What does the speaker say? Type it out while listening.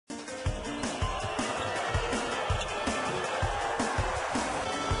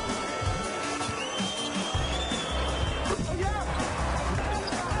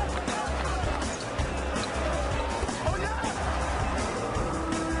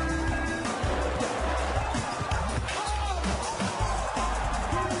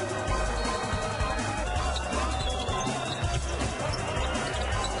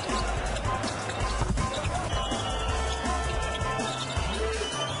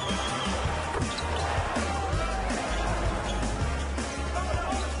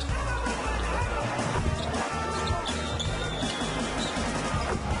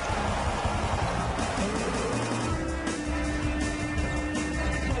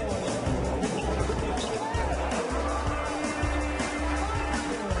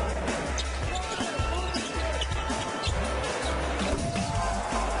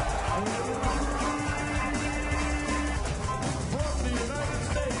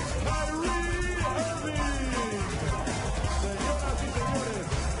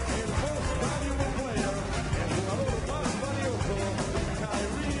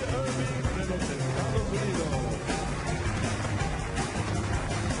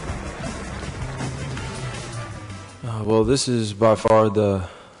Well, this is by far the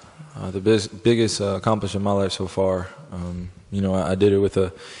biggest accomplishment in my life so far. I did it with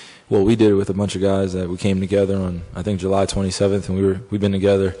we did it with a bunch of guys that we came together on, I think, July 27th, and we've been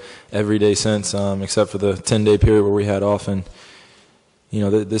together every day since, except for the 10-day period where we had off. And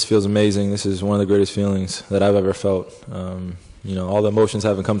this feels amazing. This is one of the greatest feelings that I've ever felt. All the emotions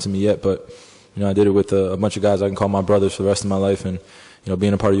haven't come to me yet, but I did it with a bunch of guys I can call my brothers for the rest of my life, and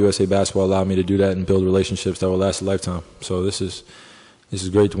being a part of USA basketball allowed me to do that and build relationships that will last a lifetime. So this is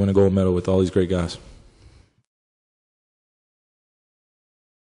great to win a gold medal with all these great guys.